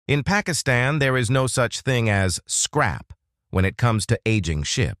In Pakistan, there is no such thing as scrap when it comes to aging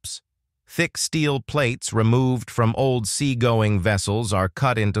ships. Thick steel plates removed from old seagoing vessels are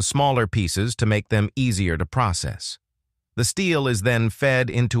cut into smaller pieces to make them easier to process. The steel is then fed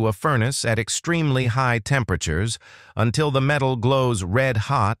into a furnace at extremely high temperatures until the metal glows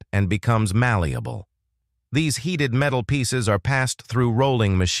red hot and becomes malleable. These heated metal pieces are passed through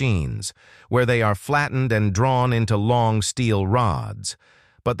rolling machines, where they are flattened and drawn into long steel rods,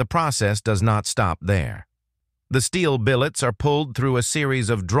 but the process does not stop there. The steel billets are pulled through a series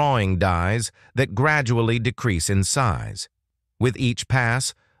of drawing dies that gradually decrease in size. With each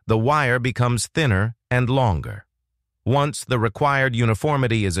pass, the wire becomes thinner and longer. Once the required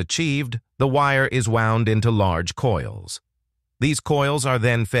uniformity is achieved, the wire is wound into large coils. These coils are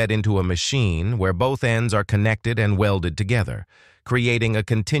then fed into a machine where both ends are connected and welded together, creating a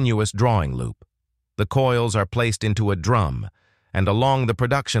continuous drawing loop. The coils are placed into a drum, and along the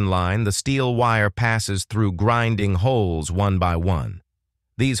production line, the steel wire passes through grinding holes one by one.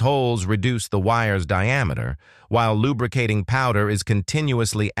 These holes reduce the wire's diameter, while lubricating powder is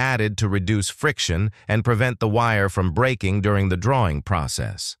continuously added to reduce friction and prevent the wire from breaking during the drawing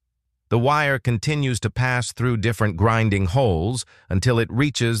process. The wire continues to pass through different grinding holes until it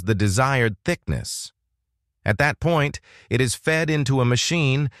reaches the desired thickness. At that point, it is fed into a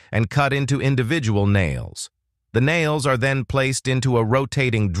machine and cut into individual nails. The nails are then placed into a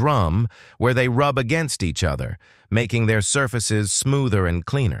rotating drum where they rub against each other, making their surfaces smoother and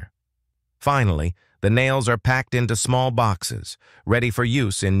cleaner. Finally, the nails are packed into small boxes, ready for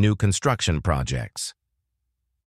use in new construction projects.